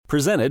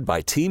Presented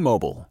by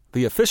T-Mobile,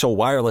 the official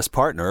wireless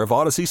partner of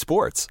Odyssey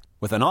Sports.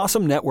 With an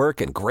awesome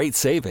network and great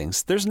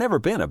savings, there's never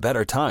been a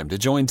better time to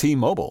join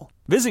T-Mobile.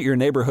 Visit your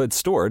neighborhood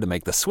store to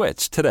make the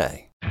switch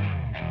today.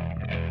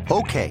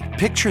 Okay,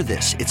 picture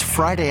this. It's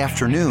Friday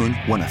afternoon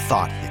when a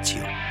thought hits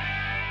you.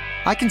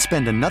 I can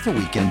spend another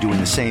weekend doing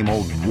the same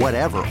old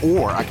whatever,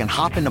 or I can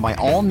hop into my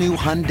all-new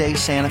Hyundai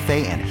Santa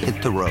Fe and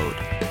hit the road.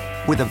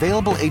 With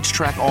available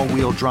H-Track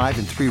all-wheel drive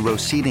and 3-row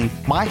seating,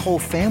 my whole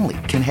family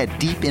can head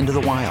deep into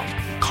the wild.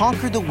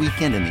 Conquer the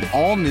weekend in the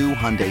all-new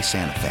Hyundai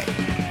Santa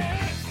Fe.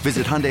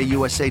 Visit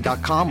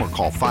HyundaiUSA.com or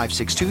call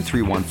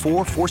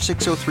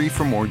 562-314-4603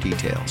 for more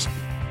details.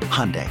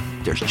 Hyundai,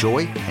 there's joy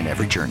in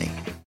every journey.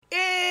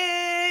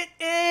 It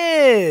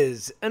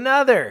is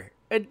another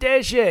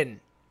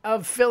edition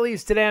of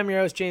Phillies Today. I'm your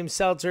host, James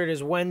Seltzer. It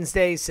is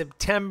Wednesday,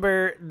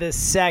 September the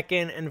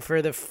 2nd, and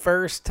for the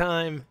first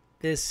time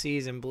this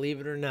season, believe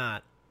it or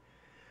not,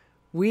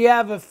 we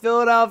have a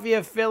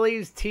Philadelphia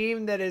Phillies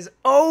team that is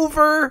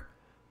over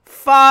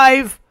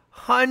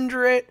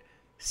 500,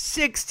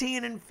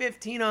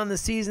 16-15 on the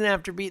season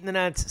after beating the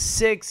Nats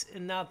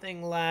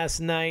 6-0 last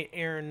night.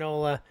 Aaron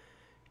Nola,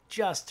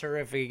 just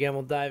terrific. Again,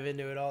 we'll dive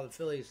into it all. The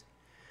Phillies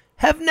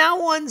have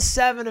now won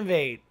 7 of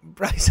 8.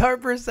 Bryce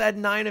Harper said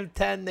 9 of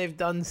 10. They've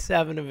done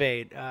 7 of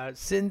 8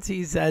 since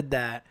he said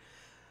that.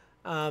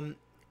 Fun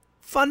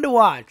to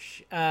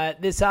watch.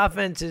 This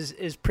offense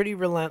is pretty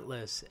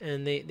relentless,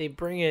 and they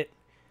bring it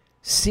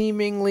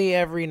seemingly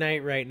every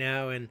night right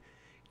now. And,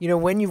 you know,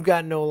 when you've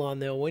got Nola on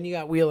the hill, when you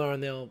got Wheeler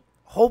on the hill,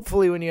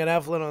 hopefully when you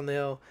got Eflin on the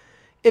hill,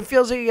 it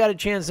feels like you got a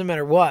chance no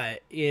matter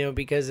what, you know,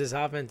 because this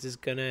offense is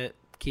going to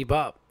keep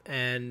up.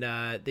 And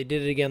they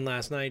did it again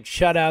last night.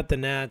 Shut out the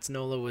Nats.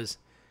 Nola was,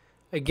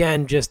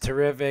 again, just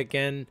terrific.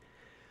 And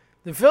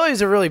the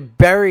Phillies are really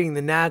burying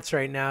the Nats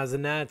right now, as the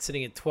Nats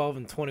sitting at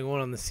 12-21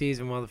 on the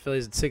season, while the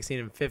Phillies at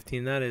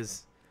 16-15. That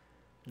is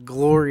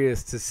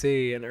glorious to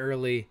see. An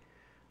early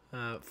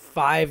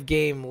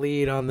 5-game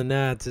lead on the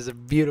Nats is a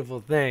beautiful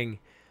thing.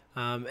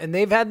 And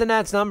they've had the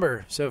Nats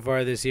number so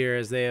far this year,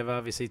 as they have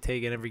obviously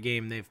taken every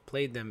game they've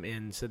played them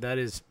in. So that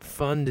is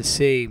fun to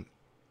see.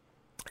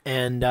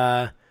 And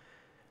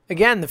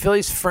again, the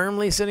Phillies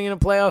firmly sitting in a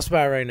playoff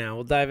spot right now.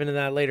 We'll dive into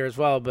that later as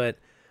well. But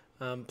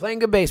playing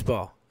good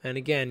baseball. And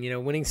again, you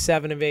know, winning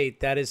 7 of 8,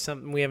 that is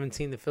something we haven't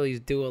seen the Phillies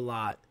do a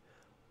lot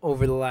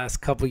over the last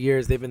couple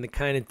years. They've been the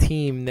kind of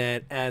team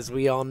that, as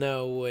we all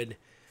know, would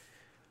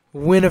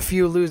win a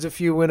few, lose a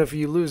few, win a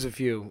few, lose a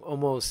few,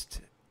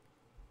 almost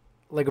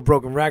like a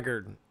broken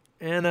record.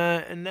 And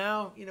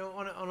now, you know,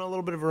 on a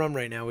little bit of a run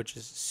right now, which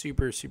is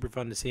super, super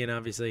fun to see. And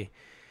obviously,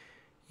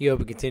 you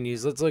hope it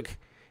continues. Let's look.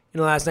 You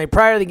know, last night,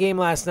 prior to the game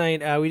last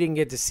night, we didn't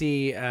get to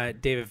see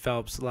David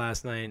Phelps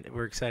last night.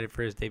 We're excited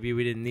for his debut.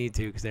 We didn't need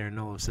to because Aaron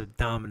Nola was so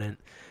dominant.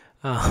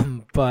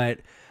 But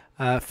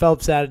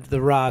Phelps added to the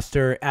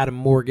roster, Adam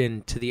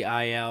Morgan to the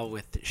IL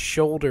with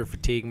shoulder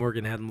fatigue.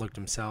 Morgan hadn't looked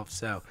himself,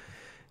 so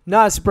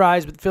not a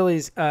surprise. But the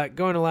Phillies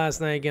going to last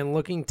night again,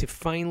 looking to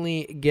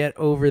finally get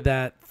over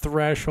that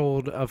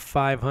threshold of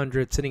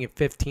 500, sitting at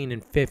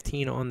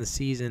 15-15 on the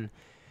season.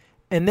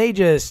 And they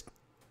just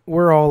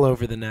we're all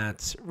over the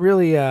Nats.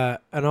 Really an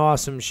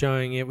awesome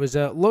showing. It was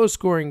a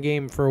low-scoring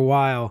game for a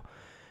while,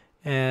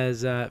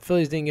 as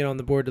Phillies didn't get on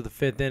the board to the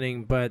 5th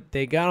inning, but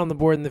they got on the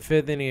board in the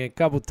 5th inning a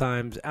couple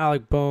times.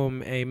 Alec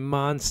Boehm, a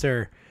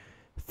monster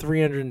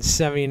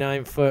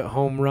 379-foot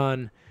home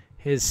run,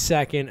 his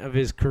second of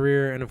his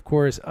career and, of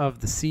course,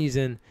 of the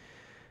season.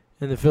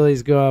 And the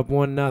Phillies go up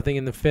 1-0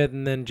 in the 5th,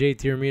 and then JT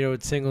Realmuto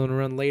would single and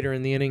run later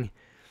in the inning.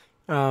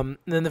 And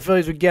then the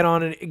Phillies would get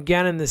on it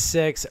again in the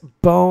 6th.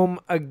 Boehm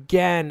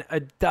again, a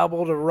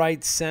double to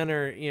right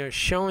center, you know,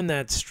 showing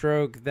that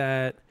stroke,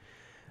 that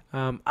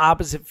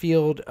opposite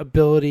field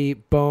ability.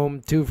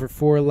 Boehm 2 for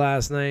 4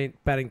 last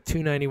night, batting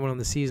 .291 on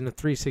the season, a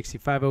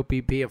 .365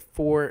 OPP, a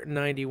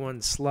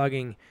 .491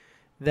 slugging.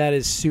 That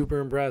is super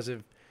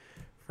impressive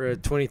for a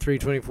 23,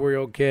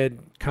 24-year-old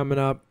kid coming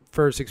up,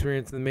 first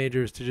experience in the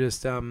majors, to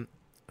just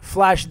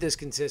flash this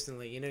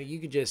consistently. You know, you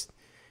could just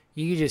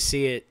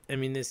see it. I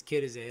mean, this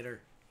kid is a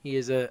hitter. He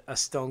is a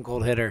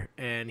stone-cold hitter,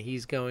 and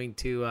he's going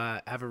to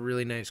have a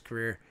really nice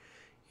career.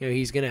 You know,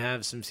 he's going to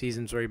have some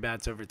seasons where he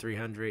bats over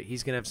 300.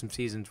 He's going to have some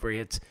seasons where he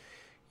hits,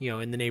 you know,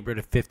 in the neighborhood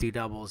of 50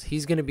 doubles.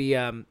 He's going to be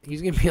a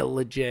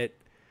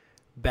legit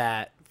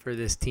bat for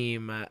this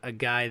team, a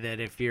guy that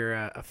if you're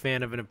a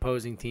fan of an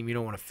opposing team, you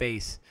don't want to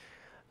face.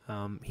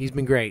 He's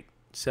been great.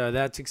 So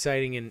that's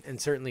exciting, and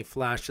certainly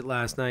flashed it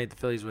last night. The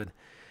Phillies would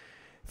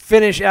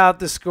finish out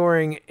the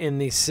scoring in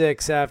the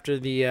 6th after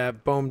the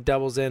Boehm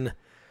doubles in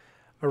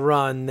a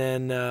run.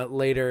 Then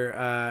later,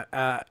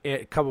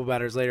 a couple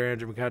batters later,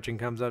 Andrew McCutchen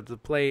comes up to the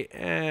plate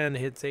and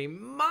hits a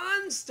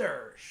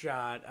monster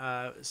shot,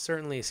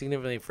 certainly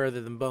significantly further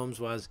than Boehm's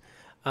was,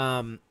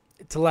 to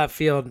left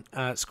field,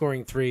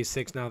 scoring 3,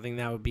 6-0.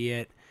 That would be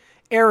it.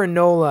 Aaron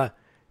Nola,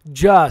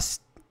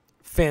 just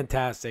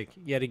fantastic.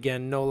 Yet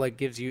again, Nola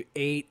gives you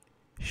 8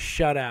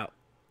 shutout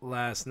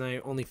last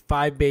night. Only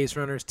 5 base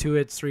runners, 2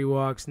 hits, 3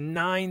 walks,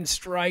 9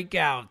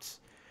 strikeouts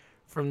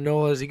from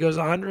Nola as he goes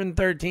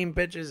 113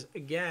 pitches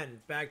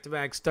again,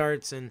 back-to-back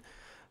starts, and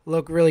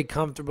look really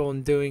comfortable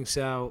in doing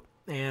so.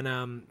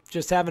 And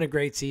just having a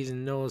great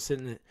season. Nola's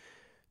sitting at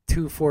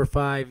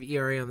 2.45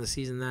 ERA on the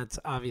season. That's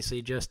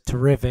obviously just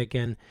terrific,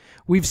 and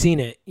we've seen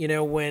it.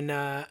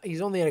 When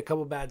he's only had a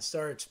couple bad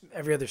starts,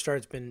 every other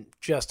start's been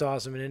just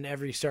awesome, and in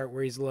every start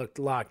where he's looked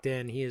locked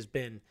in, he has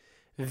been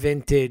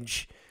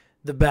vintage,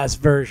 the best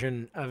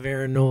version of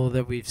Aaron Nola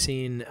that we've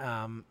seen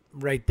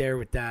right there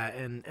with that,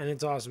 and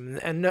it's awesome.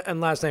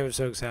 And last night was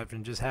no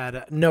exception. Just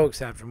had no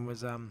exception.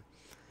 Was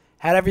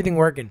had everything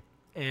working,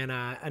 and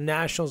a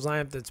Nationals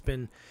lineup that's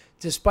been,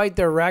 despite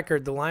their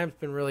record, the lineup's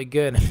been really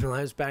good. The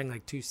lineup's batting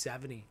like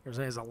 270 or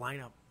something as a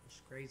lineup. It's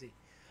crazy.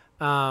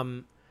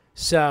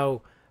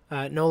 So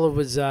Nola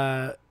was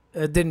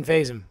it didn't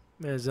faze him.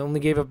 It only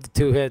gave up the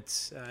 2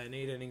 hits in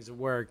 8 innings of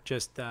work.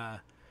 Just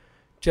awesome.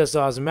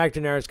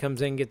 McNair's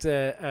comes in, gets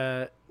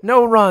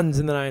no runs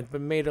in the ninth, but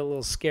made it a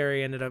little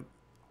scary. Ended up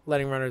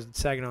letting runners at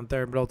second on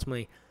third, but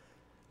ultimately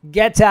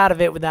gets out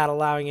of it without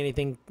allowing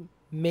anything,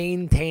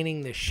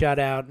 maintaining the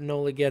shutout.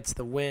 Nola gets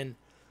the win.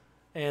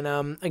 And,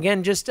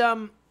 again, just,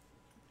 the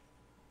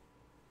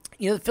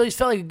Phillies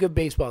felt like a good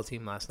baseball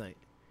team last night.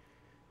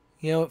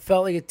 It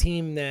felt like a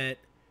team that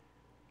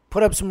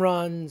put up some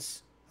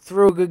runs,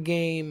 threw a good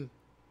game,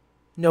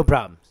 no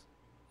problems.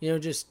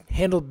 Just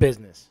handled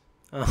business.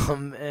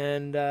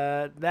 And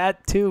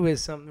that, too,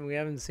 is something we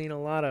haven't seen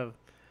a lot of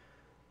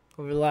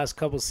over the last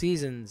couple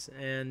seasons.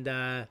 And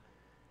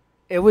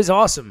it was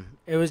awesome.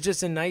 It was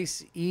just a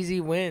nice, easy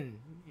win.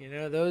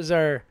 Those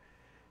are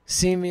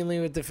seemingly,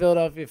 with the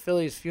Philadelphia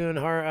Phillies, few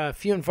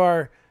and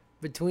far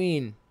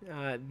between.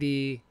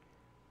 The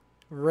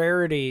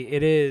rarity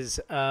it is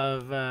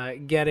of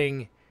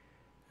getting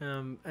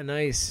a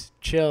nice,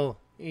 chill,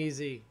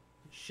 easy,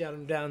 shut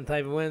them down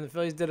type of win. The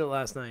Phillies did it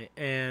last night.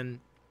 And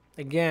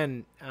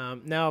again,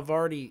 now I've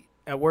already,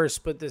 at worst,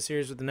 split this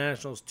series with the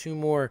Nationals. 2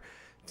 more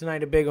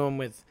tonight, a big one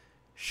with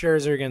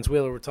Scherzer against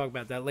Wheeler. We'll talk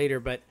about that later.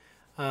 But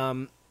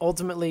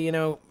ultimately,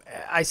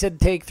 I said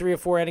take 3 or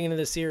 4 heading into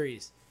the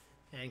series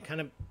and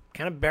kind of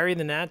bury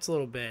the Nats a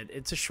little bit.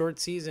 It's a short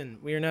season.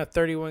 We are now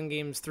 31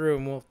 games through,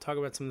 and we'll talk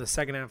about some of the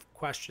second half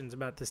questions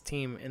about this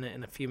team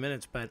in a few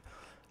minutes. But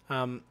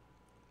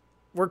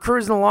we're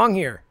cruising along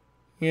here.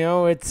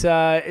 It's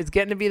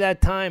getting to be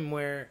that time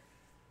where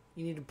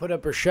you need to put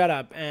up or shut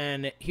up.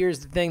 And here's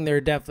the thing: there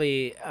are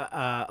definitely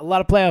a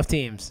lot of playoff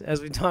teams,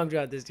 as we talked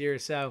about this year.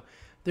 So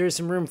there's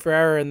some room for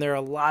error, and there are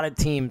a lot of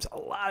teams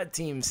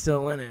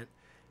still in it.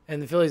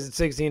 And the Phillies at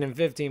 16 and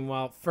 15,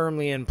 while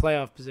firmly in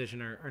playoff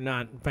position, are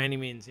not by any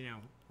means,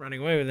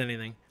 running away with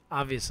anything,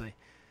 obviously.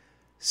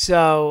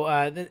 So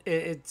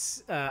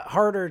it's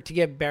harder to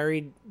get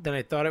buried than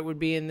I thought it would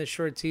be in this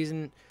short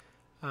season.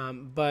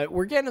 But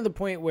we're getting to the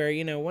point where,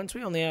 once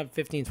we only have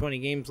 15, 20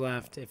 games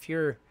left, if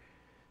you're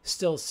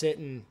still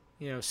sitting,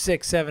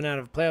 6, 7 out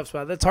of a playoff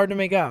spot, that's hard to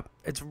make up.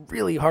 It's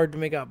really hard to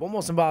make up,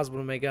 almost impossible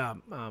to make up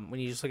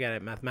when you just look at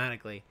it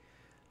mathematically.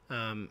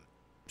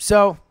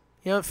 So,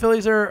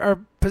 Phillies are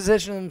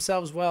positioning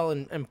themselves well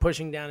and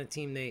pushing down a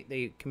team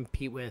they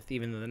compete with,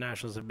 even though the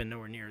Nationals have been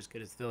nowhere near as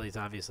good as the Phillies,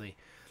 obviously.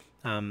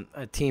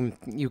 A team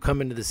you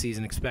come into the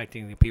season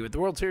expecting to compete with the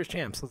World Series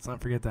champs. Let's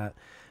not forget that,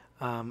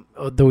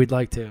 though we'd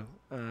like to.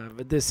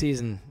 But this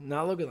season,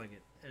 not looking like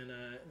it. And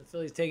the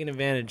Phillies taking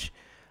advantage.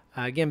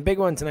 Again, big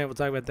one tonight. We'll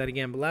talk about that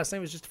again. But last night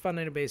was just a fun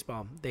night of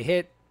baseball. They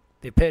hit,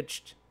 they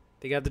pitched,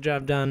 they got the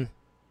job done.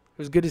 It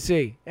was good to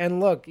see. And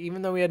look,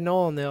 even though we had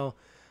Nolan nil,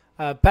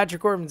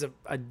 Patrick Corbin's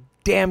a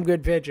damn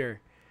good pitcher,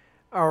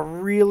 a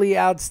really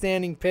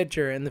outstanding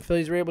pitcher, and the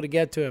Phillies were able to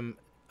get to him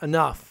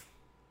enough,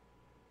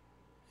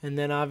 and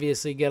then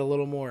obviously get a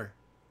little more,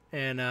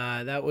 and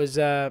that was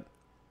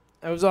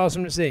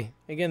awesome to see.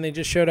 Again, they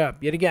just showed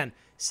up yet again,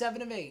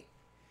 7 of 8,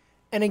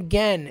 and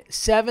again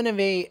 7 of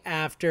 8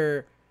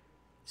 after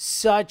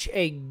such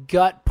a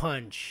gut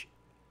punch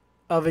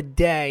of a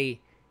day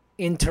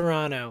in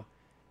Toronto,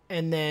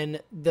 and then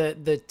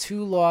the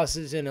 2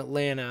 losses in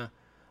Atlanta.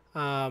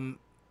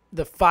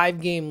 The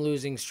 5-game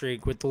losing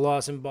streak with the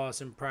loss in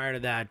Boston prior to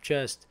that,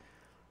 just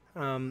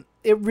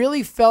it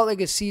really felt like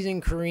a season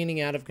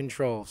careening out of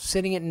control,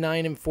 sitting at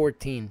 9 and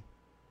 14,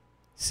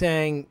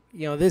 saying,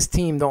 this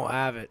team don't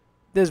have it.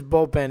 This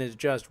bullpen is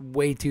just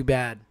way too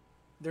bad.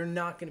 They're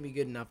not going to be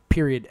good enough,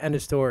 period, end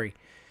of story.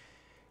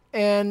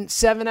 And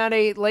 7 out of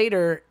 8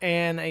 later,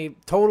 and a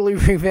totally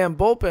revamped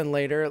bullpen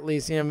later, at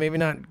least, maybe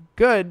not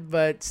good,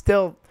 but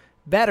still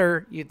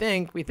better, we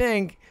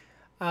think.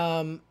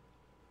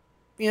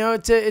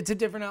 It's a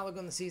different outlook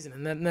on the season,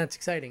 and that's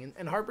exciting.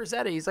 And Harper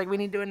said it. He's like, we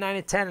need to do a 9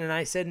 of 10, and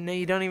I said, no,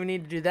 you don't even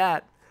need to do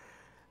that.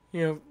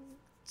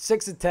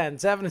 6 of 10,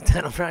 7 of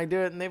 10, I'll probably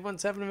do it, and they've won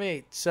 7 of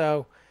 8.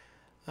 So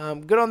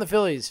good on the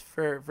Phillies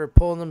for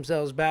pulling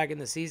themselves back in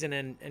the season,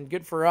 and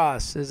good for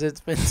us, as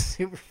it's been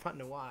super fun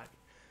to watch.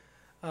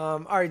 All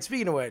right,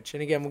 speaking of which,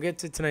 and again, we'll get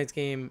to tonight's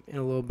game in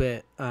a little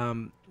bit,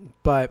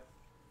 but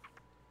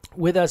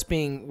with us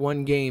being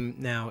 1 game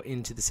now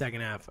into the second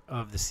half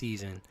of the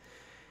season,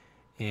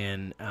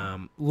 and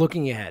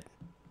looking ahead,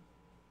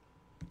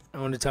 I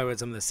want to talk about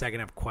some of the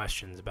second half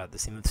questions about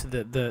this team.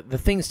 The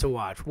things to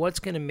watch. What's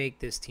going to make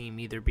this team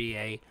either be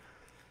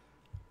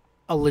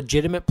a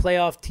legitimate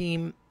playoff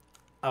team,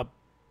 a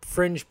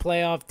fringe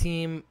playoff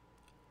team,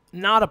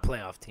 not a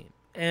playoff team?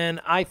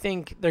 And I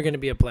think they're going to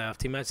be a playoff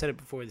team. I said it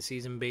before the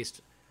season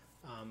based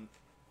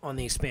on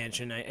the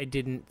expansion. I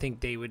didn't think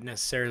they would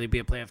necessarily be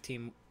a playoff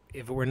team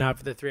if it were not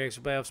for the 3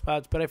 extra playoff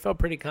spots, but I felt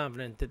pretty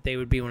confident that they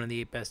would be one of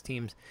the 8 best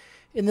teams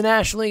in the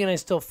National League, and I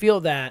still feel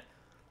that.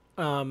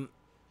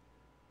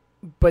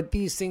 But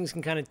these things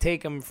can kind of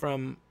take them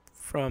from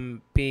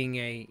being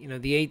the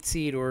 8th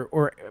seed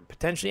or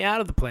potentially out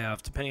of the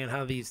playoffs, depending on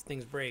how these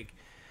things break,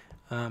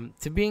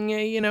 to being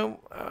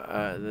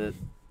the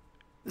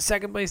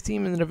second place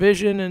team in the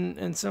division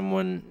and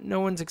someone no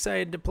one's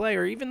excited to play,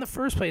 or even the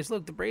first place.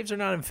 Look, the Braves are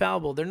not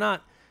infallible. They're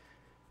not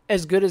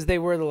as good as they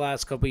were the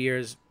last couple of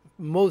years,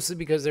 mostly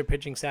because their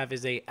pitching staff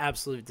is a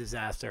absolute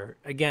disaster.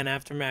 Again,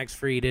 after Max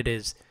Fried, it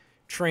is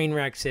train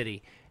wreck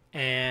city,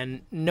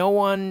 and no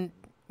one.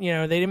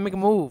 They didn't make a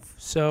move,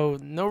 so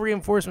no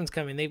reinforcements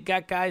coming. They've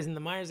got guys in the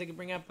minors they can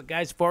bring up, but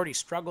guys have already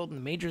struggled in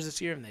the majors this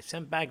year, and they've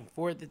sent back and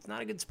forth. It's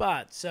not a good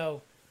spot.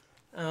 So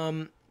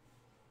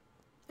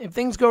if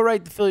things go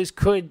right, the Phillies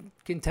could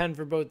contend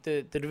for both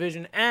the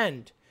division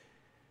and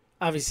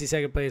obviously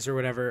second place or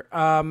whatever.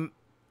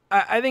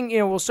 I think,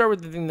 we'll start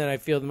with the thing that I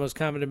feel the most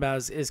confident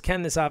about is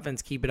can this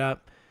offense keep it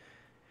up?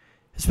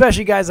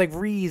 Especially guys like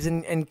Reese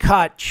and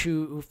Kutch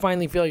who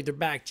finally feel like they're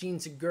back. Gene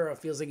Segura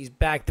feels like he's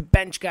back. The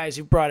bench guys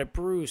who brought it,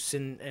 Bruce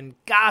and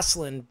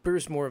Goslin.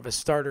 Bruce more of a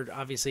starter,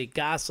 obviously.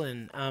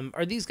 Goslin.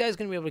 Are these guys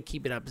going to be able to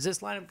keep it up? Is this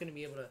lineup going to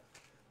be able to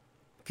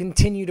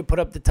continue to put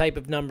up the type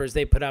of numbers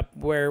they put up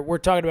where we're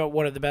talking about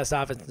one of the best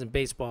offenses in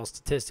baseball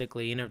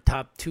statistically,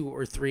 top 2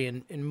 or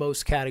 3 in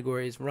most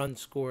categories,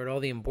 runs scored, all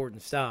the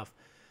important stuff.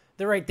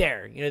 They're right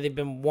there. They've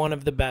been one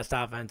of the best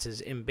offenses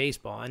in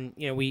baseball. And,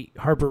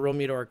 Harper,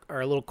 Realmuto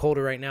are a little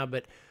colder right now,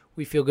 but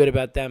we feel good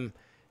about them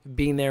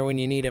being there when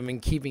you need them and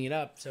keeping it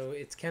up. So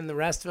it's can the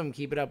rest of them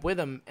keep it up with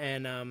them?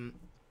 And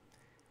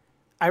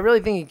I really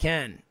think it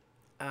can.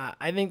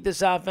 I think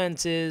this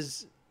offense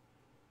is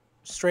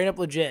straight up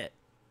legit.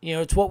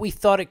 It's what we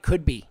thought it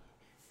could be.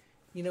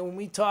 When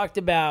we talked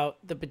about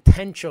the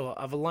potential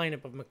of a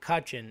lineup of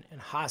McCutchen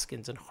and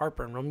Hoskins and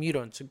Harper and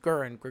Realmuto and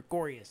Segura and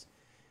Gregorius,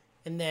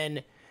 and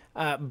then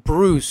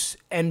Bruce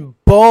and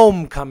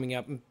Bohm coming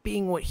up and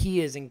being what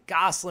he is, and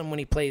Goslin when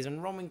he plays,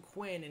 and Roman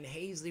Quinn and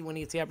Hazley when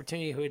he gets the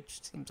opportunity,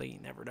 which seems like he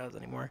never does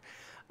anymore.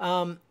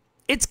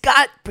 It's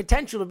got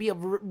potential to be a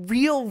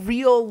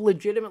real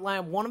legitimate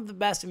lineup, one of the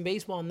best in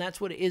baseball, and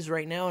that's what it is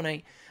right now. And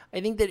I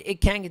think that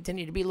it can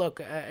continue to be.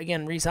 Look,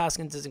 again, Rhys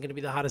Hoskins isn't going to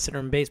be the hottest hitter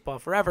in baseball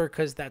forever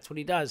because that's what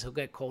he does. He'll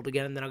get cold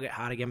again, and then he'll get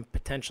hot again,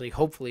 potentially,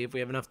 hopefully, if we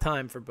have enough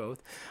time for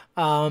both.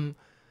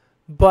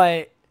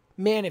 But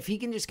man, if he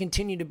can just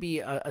continue to be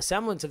a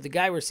semblance of the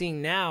guy we're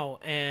seeing now,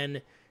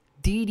 and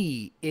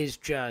Didi is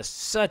just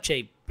such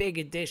a big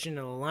addition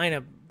to the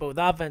lineup, both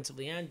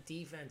offensively and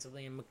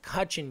defensively, and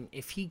McCutchen,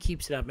 if he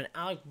keeps it up, and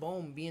Alec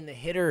Bohm being the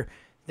hitter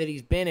that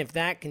he's been, if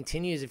that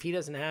continues, if he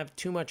doesn't have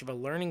too much of a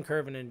learning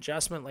curve and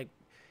adjustment, like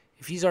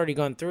if he's already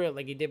gone through it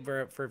like he did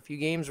for a few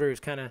games where he was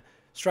kind of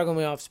struggling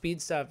with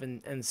off-speed stuff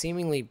and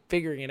seemingly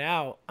figuring it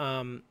out,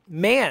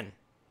 man,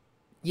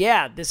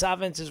 yeah, this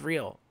offense is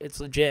real. It's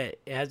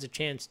legit. It has a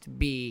chance to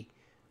be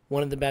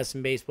one of the best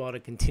in baseball, to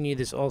continue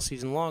this all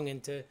season long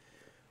and to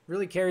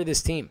really carry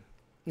this team,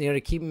 to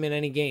keep them in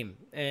any game.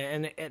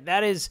 And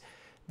that's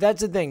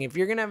the thing. If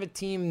you're going to have a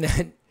team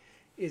that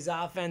is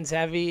offense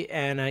heavy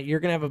and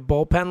you're going to have a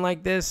bullpen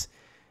like this,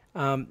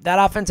 that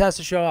offense has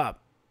to show up,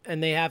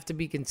 and they have to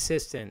be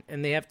consistent,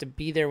 and they have to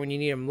be there when you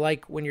need them,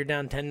 like when you're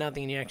down 10-0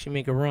 and you actually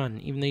make a run,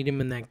 even though you didn't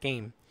win that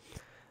game.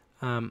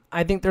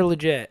 I think they're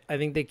legit. I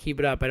think they keep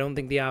it up. I don't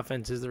think the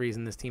offense is the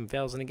reason this team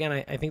fails. And again,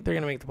 I think they're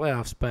going to make the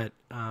playoffs, but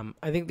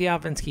I think the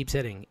offense keeps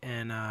hitting.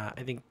 And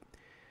I think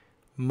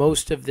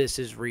most of this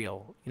is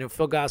real.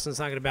 Phil Gosselin's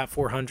not going to bat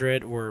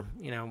 400 or,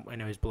 I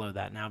know he's below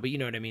that now, but you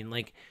know what I mean?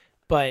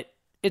 But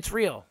it's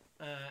real.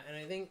 And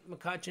I think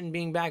McCutchen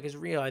being back is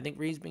real. I think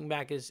Reese being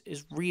back is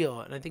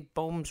real. And I think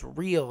Bohm's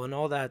real and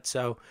all that.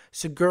 So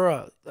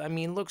Segura,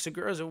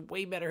 Segura's a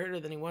way better hitter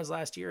than he was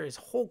last year. His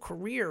whole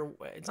career,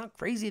 it's not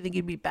crazy to think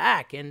he'd be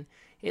back. And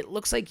it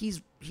looks like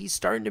he's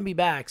starting to be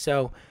back.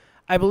 So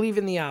I believe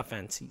in the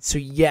offense. So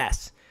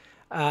yes.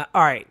 All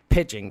right,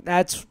 pitching.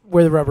 That's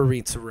where the rubber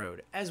meets the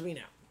road. As we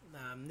know,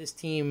 this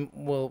team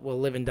will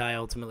live and die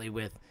ultimately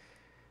with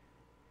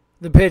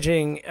the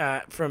pitching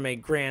from a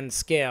grand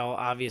scale,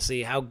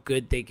 obviously, how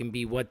good they can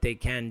be, what they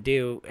can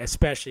do,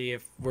 especially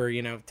if we're,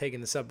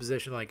 taking the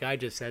supposition like I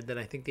just said, that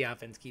I think the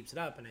offense keeps it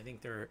up, and I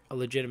think they're a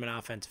legitimate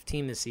offensive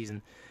team this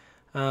season.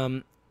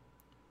 We'll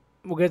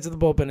get to the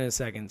bullpen in a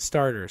second.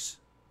 Starters.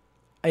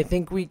 I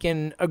think we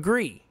can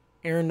agree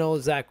Aaron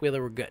Nola, Zach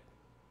Wheeler were good.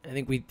 I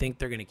think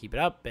they're going to keep it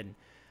up, and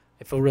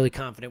I feel really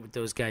confident with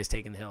those guys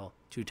taking the hill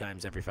 2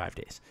 times every 5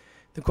 days.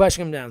 The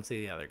question comes down to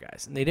the other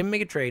guys, and they didn't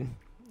make a trade.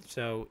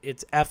 So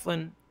it's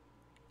Eflin,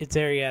 it's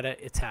Arrieta,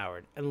 it's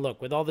Howard. And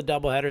look, with all the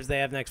doubleheaders they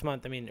have next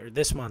month, or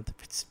this month,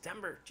 if it's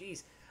September,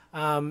 geez,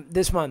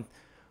 this month.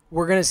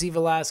 We're going to see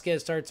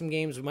Velasquez start some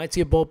games. We might see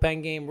a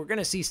bullpen game. We're going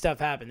to see stuff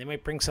happen. They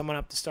might bring someone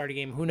up to start a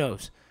game. Who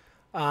knows?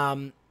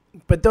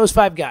 But those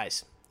 5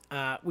 guys,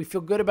 we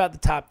feel good about the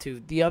top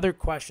 2. The other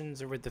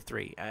questions are with the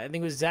 3. I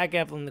think with Zach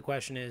Eflin, the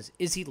question is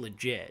he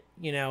legit?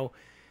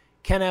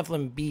 Can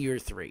Eflin be your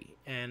 3?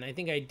 And I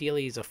think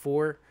ideally he's a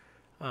 4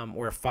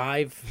 or a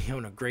 5,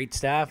 and a great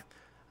staff.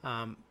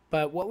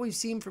 But what we've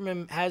seen from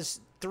him has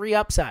 3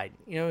 upside.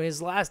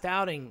 His last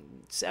outing,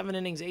 7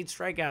 innings, 8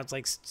 strikeouts,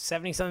 like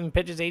 70-something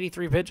pitches,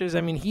 83 pitches.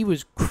 I mean, he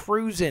was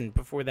cruising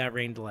before that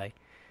rain delay.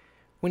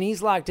 When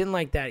he's locked in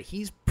like that,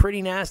 he's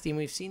pretty nasty, and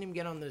we've seen him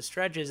get on those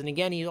stretches. And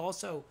again, he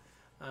also,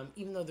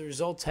 even though the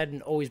results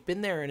hadn't always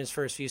been there in his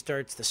first few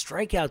starts, the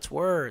strikeouts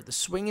were, the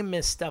swing and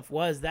miss stuff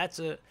was. That's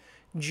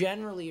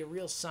generally a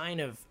real sign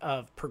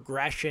of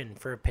progression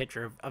for a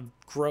pitcher, of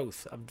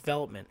growth, of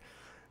development.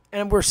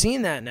 And we're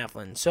seeing that in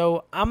Eflin.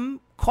 So I'm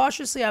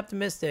cautiously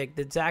optimistic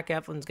that Zach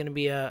Eflin's going to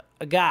be a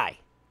guy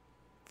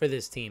for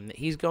this team, that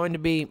he's going to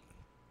be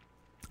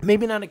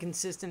maybe not a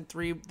consistent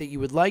 3 that you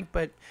would like,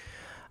 but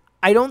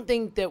I don't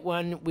think that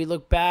when we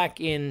look back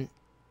in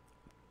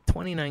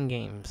 29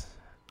 games,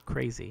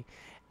 crazy,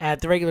 at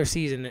the regular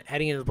season,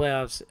 heading into the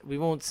playoffs, we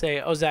won't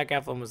say, Zach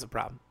Eflin was the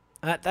problem.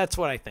 That's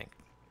what I think.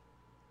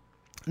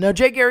 Now,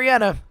 Jake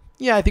Arrieta,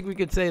 yeah, I think we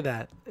could say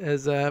that,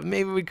 as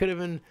maybe we could have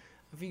been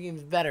a few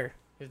games better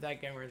if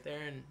that guy weren't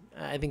there, and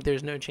I think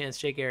there's no chance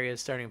Jake Arrieta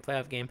is starting a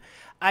playoff game.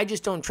 I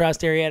just don't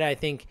trust Arrieta. I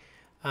think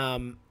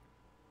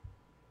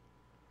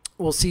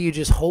we'll see. You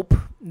just hope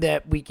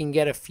that we can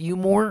get a few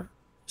more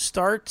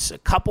starts, a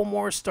couple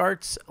more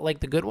starts like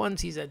the good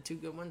ones. He's had 2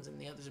 good ones, and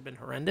the others have been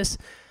horrendous.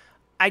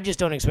 I just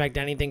don't expect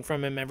anything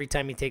from him. Every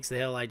time he takes the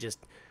hill, I just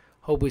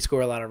hope we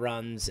score a lot of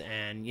runs,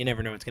 and you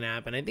never know what's going to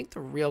happen. I think the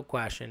real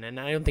question,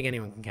 and I don't think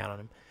anyone can count on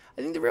him,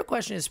 I think the real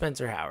question is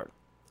Spencer Howard.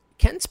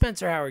 Can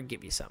Spencer Howard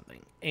give you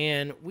something?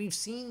 And we've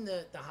seen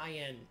the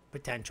high-end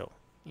potential,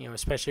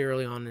 especially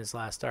early on in his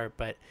last start.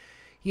 But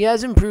he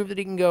hasn't proved that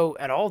he can go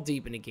at all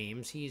deep into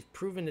games. He's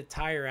proven to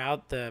tire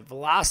out. The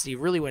velocity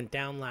really went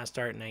down last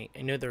start, and I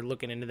know they're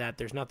looking into that.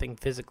 There's nothing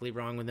physically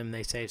wrong with him,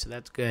 they say, so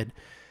that's good.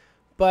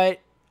 But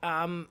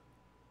I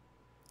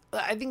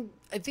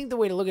think the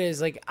way to look at it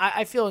is,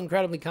 I feel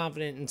incredibly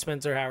confident in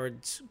Spencer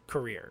Howard's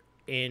career,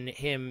 in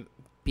him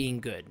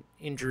being good,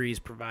 injuries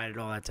provided,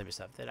 all that type of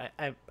stuff. That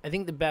I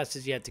think the best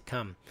is yet to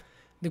come.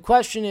 The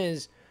question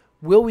is,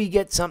 will we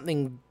get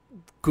something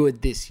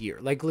good this year,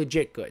 like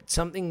legit good,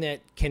 something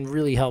that can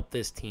really help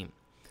this team?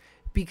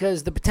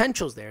 Because the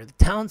potential's there, the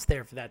talent's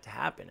there for that to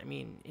happen. I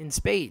mean, in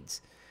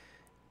spades.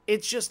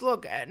 It's just,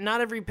 look,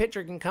 not every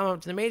pitcher can come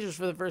up to the majors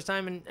for the first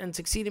time and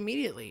succeed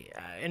immediately.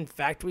 In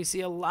fact, we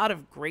see a lot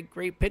of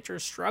great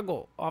pitchers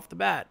struggle off the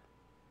bat.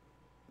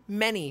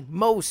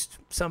 Most,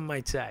 some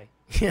might say.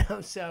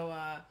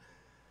 So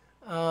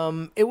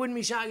it wouldn't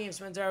be shocking if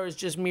Spencer Howard was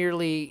just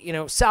merely,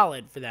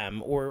 solid for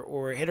them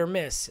or hit or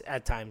miss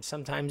at times.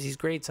 Sometimes he's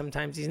great,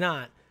 sometimes he's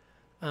not.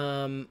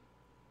 But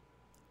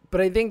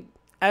I think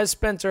as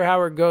Spencer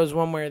Howard goes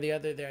one way or the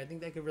other there, I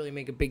think that could really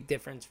make a big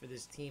difference for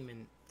this team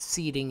and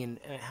seeding and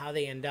how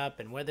they end up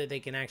and whether they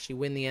can actually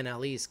win the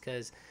NL East.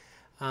 Because,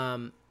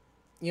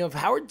 if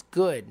Howard's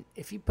good,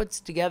 if he puts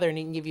it together and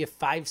he can give you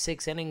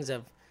 5-6 innings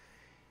of,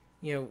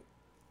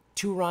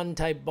 2-run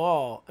type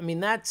ball, I mean,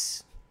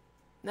 that's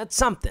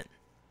something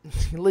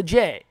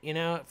legit,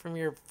 from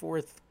your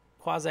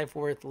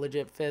quasi-fourth,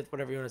 legit 5th,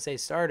 whatever you want to say,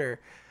 starter.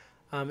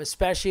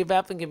 Especially if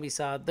Eflin can be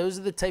solid. Those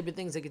are the type of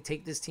things that could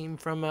take this team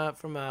from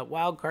a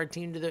wild card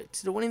team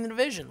to winning the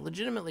division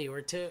legitimately, or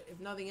to, if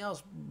nothing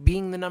else,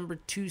 being the number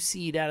 2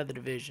 seed out of the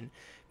division,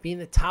 being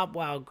the top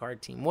wild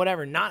card team,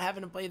 whatever. Not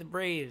having to play the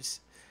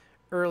Braves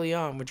early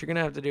on, which you're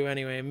gonna have to do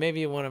anyway.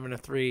 Maybe one of them in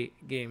a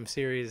 3-game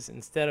series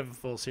instead of a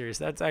full series.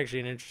 That's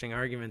actually an interesting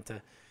argument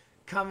to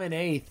come in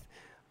 8th,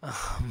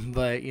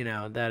 but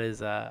that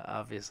is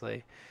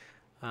obviously.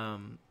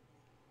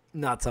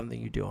 Not something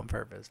you do on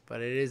purpose,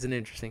 but it is an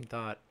interesting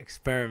thought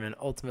experiment.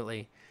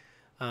 Ultimately,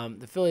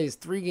 the Phillies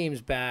 3 games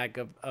back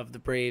of the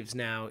Braves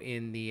now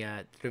in the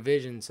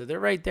division, so they're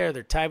right there.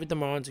 They're tied with the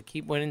Marlins, who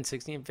keep winning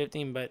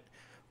 16-15, but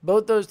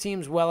both those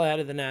teams well ahead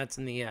of the Nats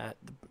and the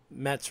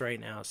Mets right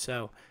now.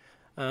 So,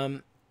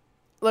 look,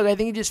 I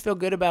think you just feel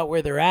good about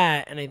where they're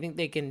at, and I think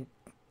they can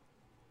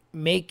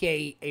make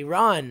a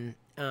run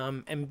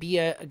and be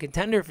a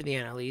contender for the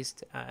NL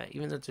East,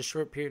 even though it's a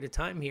short period of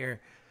time here.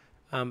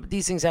 But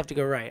these things have to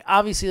go right.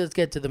 Obviously, let's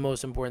get to the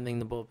most important thing,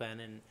 the bullpen.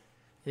 And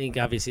I think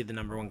obviously the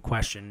number one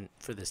question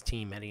for this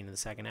team heading into the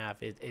second half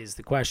is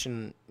the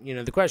question,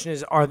 the question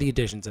is, are the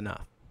additions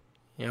enough?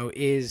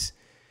 Is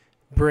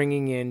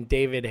bringing in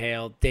David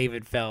Hale,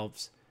 David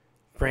Phelps,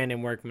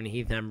 Brandon Workman,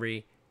 Heath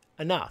Hembree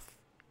enough?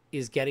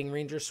 Is getting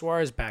Ranger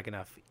Suarez back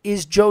enough?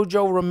 Is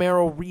JoJo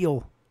Romero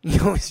real?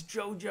 Is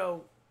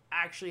JoJo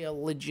actually a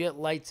legit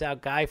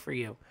lights-out guy for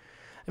you?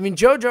 I mean,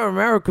 JoJo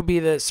Romero could be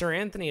the Sir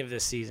Anthony of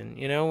this season.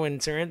 When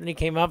Sir Anthony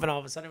came up and all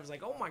of a sudden it was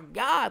like, oh, my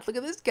God, look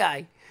at this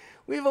guy.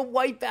 We have a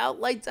wipe-out,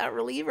 lights-out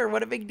reliever.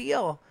 What a big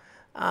deal.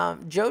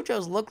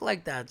 JoJo's looked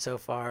like that so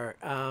far,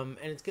 and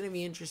it's going to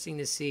be interesting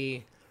to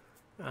see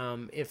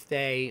if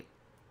they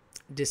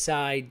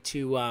decide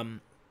to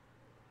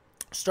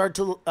start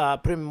to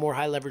put him in more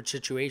high leverage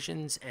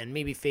situations and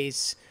maybe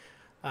face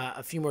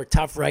a few more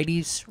tough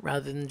righties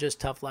rather than just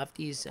tough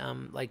lefties,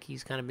 like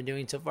he's kind of been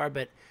doing so far.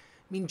 But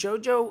I mean,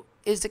 JoJo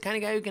is the kind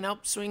of guy who can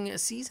help swing a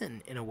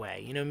season in a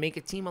way, make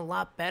a team a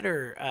lot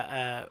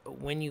better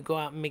when you go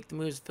out and make the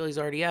moves the Phillies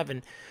already have.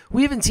 And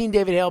we haven't seen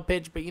David Hale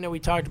pitch, but, we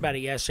talked about it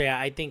yesterday.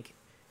 I think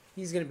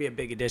he's going to be a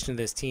big addition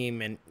to this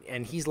team,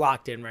 and he's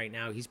locked in right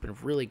now. He's been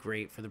really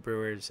great for the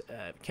Brewers.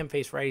 Can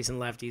face righties and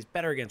lefties,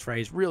 better against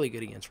righties, really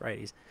good against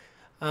righties.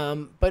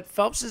 But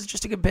Phelps is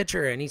just a good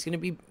pitcher, and he's going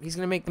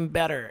to make them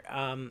better.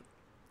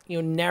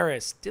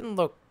 Neris didn't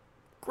look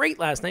great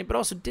last night, but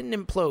also didn't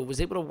implode, was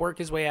able to work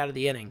his way out of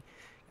the inning,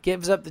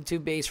 gives up the 2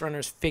 base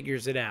runners,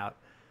 figures it out.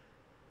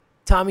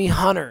 Tommy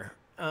Hunter,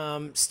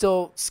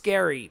 still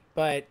scary,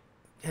 but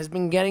has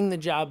been getting the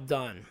job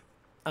done.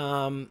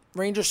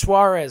 Ranger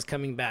Suarez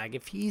coming back.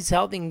 If he's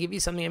healthy and give you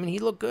something, I mean, he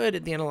looked good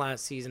at the end of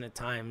last season at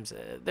times.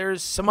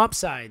 There's some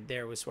upside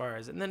there with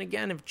Suarez. And then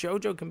again, if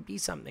JoJo can be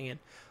something, and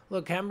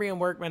look, Hembree and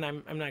Workman,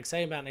 I'm not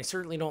excited about, and I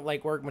certainly don't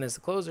like Workman as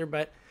the closer,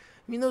 but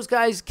I mean, those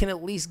guys can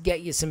at least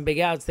get you some big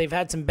outs. They've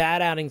had some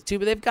bad outings too,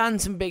 but they've gotten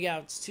some big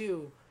outs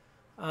too.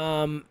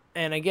 And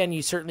again,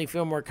 you certainly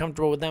feel more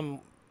comfortable with them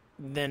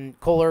than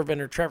Cole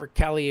Irvin or Trevor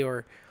Kelly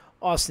or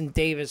Austin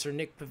Davis or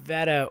Nick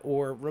Pivetta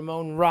or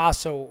Ramon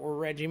Rosso or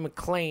Reggie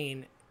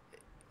McClain,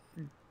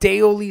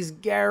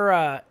 Deolis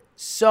Guerra,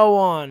 so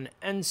on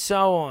and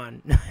so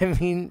on. I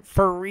mean,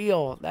 for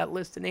real, that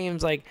list of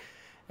names, like,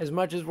 as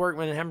much as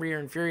Workman and Hembree are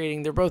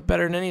infuriating, they're both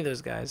better than any of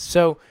those guys.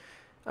 So,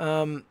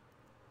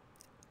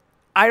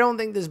 I don't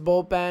think this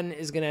bullpen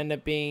is going to end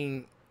up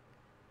being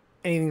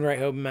anything to write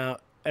home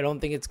about. I don't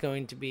think it's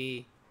going to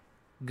be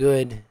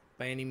good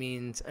by any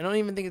means. I don't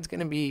even think it's going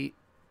to be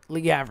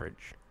league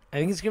average. I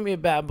think it's going to be a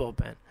bad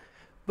bullpen.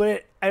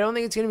 But I don't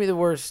think it's going to be the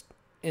worst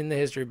in the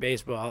history of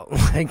baseball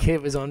like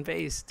it was on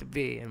pace to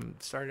be and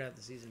started out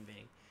the season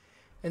being.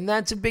 And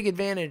that's a big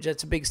advantage.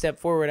 That's a big step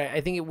forward.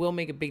 I think it will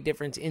make a big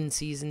difference in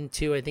season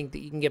 2. I think that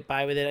you can get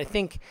by with it. I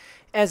think,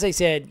 as I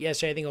said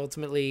yesterday, I think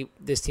ultimately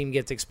this team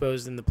gets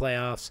exposed in the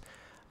playoffs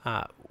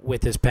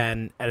with this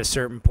pen at a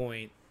certain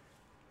point.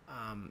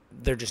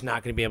 They're just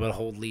not going to be able to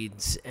hold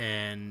leads,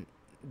 and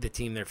the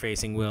team they're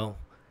facing will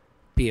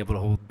be able to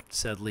hold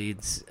said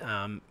leads.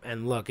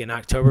 And look, in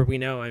October, we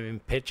know,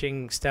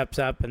 pitching steps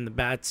up and the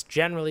bats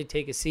generally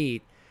take a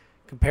seat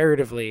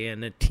comparatively,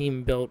 and a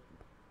team built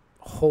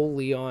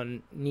wholly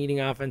on needing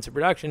offensive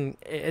production,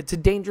 it's a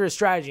dangerous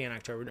strategy in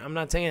October. I'm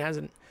not saying it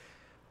hasn't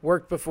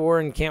worked before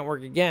and can't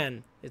work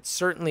again. It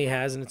certainly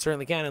has, and it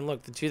certainly can. And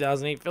look, the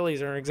 2008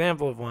 Phillies are an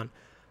example of one.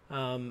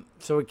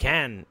 So it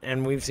can,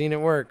 and we've seen it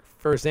work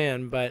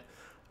firsthand, but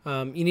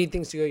you need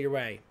things to go your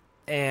way.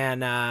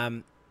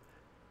 And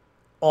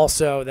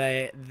also,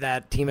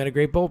 that team had a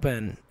great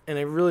bullpen, and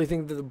I really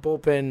think that the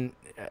bullpen,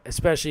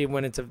 especially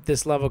when it's of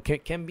this level,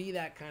 can be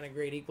that kind of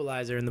great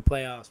equalizer in the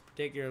playoffs,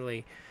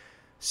 particularly.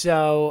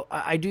 So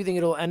I do think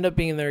it'll end up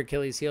being their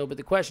Achilles heel, but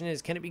the question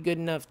is, can it be good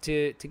enough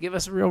to give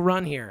us a real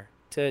run here,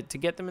 to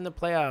get them in the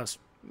playoffs,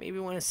 maybe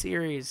win a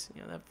series,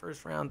 that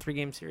first round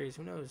 3-game series,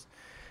 who knows?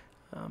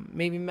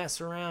 Maybe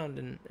mess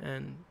around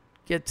and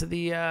get to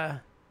the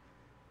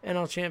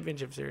NL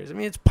Championship Series. I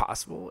mean, it's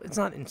possible. It's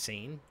not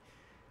insane.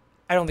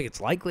 I don't think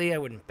it's likely. I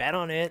wouldn't bet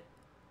on it.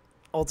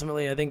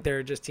 Ultimately, I think there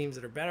are just teams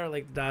that are better,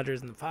 like the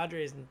Dodgers and the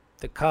Padres and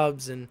the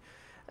Cubs. And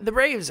the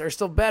Braves are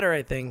still better,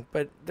 I think,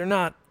 but they're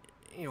not,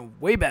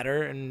 way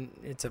better. And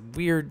it's a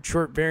weird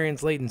short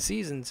variance late in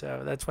season,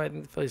 so that's why I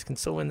think the Phillies can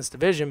still win this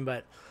division.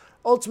 But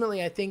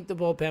ultimately, I think the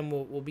bullpen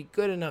will be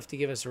good enough to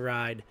give us a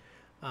ride.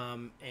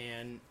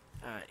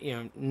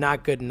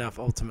 Not good enough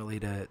ultimately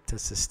to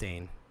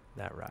sustain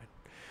that ride.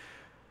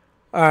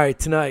 All right,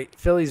 tonight,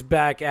 Phillies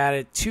back at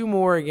it. 2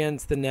 more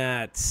against the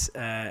Nats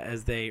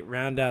as they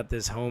round out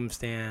this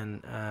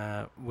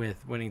homestand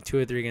with winning 2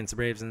 or 3 against the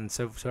Braves and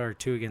so far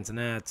 2 against the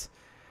Nats.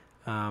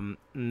 And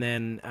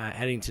then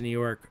heading to New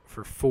York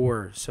for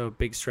 4, so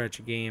big stretch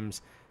of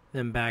games.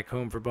 Then back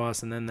home for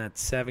Boston, then that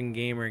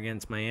 7-gamer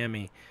against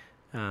Miami.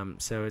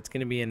 So it's going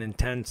to be an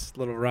intense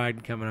little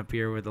ride coming up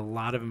here with a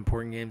lot of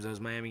important games. Those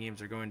Miami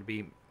games are going to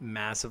be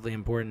massively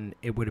important,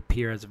 it would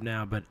appear as of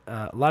now, but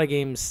a lot of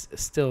games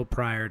still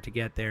prior to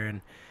get there.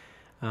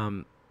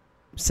 And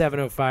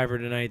 7:05 for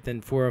tonight,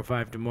 then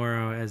 4:05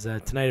 tomorrow. As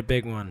tonight a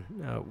big one,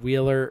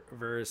 Wheeler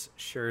versus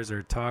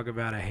Scherzer. Talk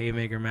about a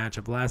haymaker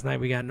matchup. Last night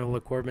we got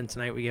Nola Corbin.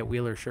 Tonight we get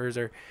Wheeler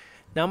Scherzer.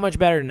 Not much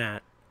better than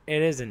that.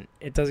 It isn't.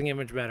 It doesn't get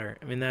much better.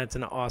 I mean, that's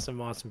an awesome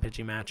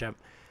pitching matchup.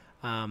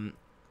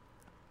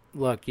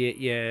 Look,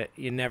 you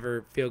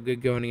never feel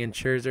good going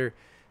against Scherzer.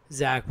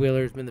 Zach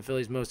Wheeler has been the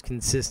Phillies' most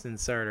consistent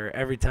starter.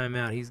 Every time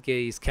out,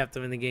 he's kept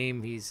them in the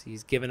game.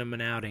 He's given them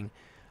an outing.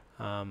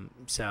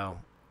 So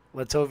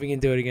let's hope he can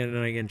do it again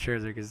tonight against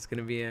Scherzer, because it's going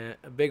to be a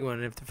big one.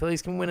 And if the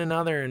Phillies can win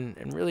another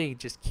and really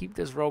just keep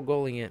this roll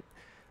going it,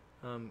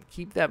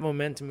 keep that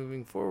momentum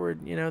moving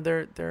forward,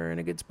 they're in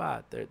a good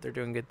spot. They're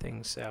doing good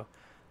things. So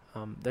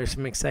there's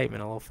some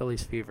excitement, a little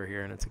Phillies fever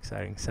here, and it's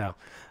exciting. So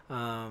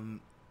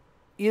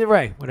either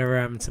way, whatever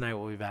happens tonight,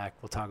 we'll be back.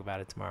 We'll talk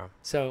about it tomorrow.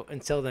 So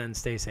until then,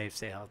 stay safe,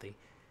 stay healthy.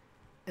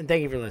 And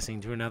thank you for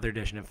listening to another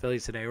edition of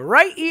Phillies Today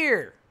right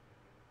here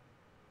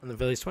on the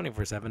Phillies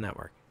 24/7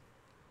 Network.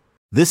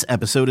 This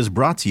episode is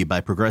brought to you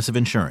by Progressive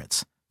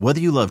Insurance. Whether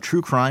you love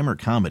true crime or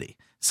comedy,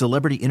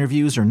 celebrity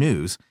interviews or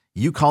news,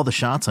 you call the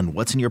shots on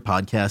what's in your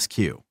podcast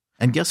queue.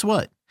 And guess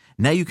what?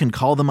 Now you can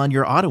call them on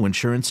your auto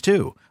insurance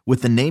too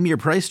with the Name Your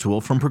Price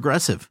tool from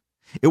Progressive.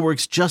 It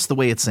works just the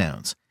way it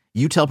sounds.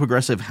 You tell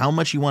Progressive how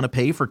much you want to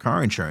pay for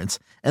car insurance,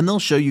 and they'll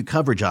show you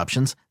coverage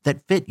options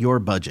that fit your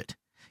budget.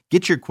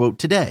 Get your quote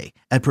today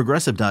at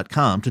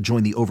Progressive.com to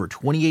join the over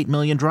 28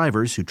 million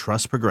drivers who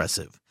trust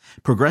Progressive.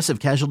 Progressive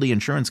Casualty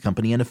Insurance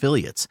Company and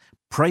Affiliates.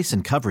 Price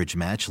and coverage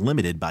match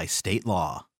limited by state law.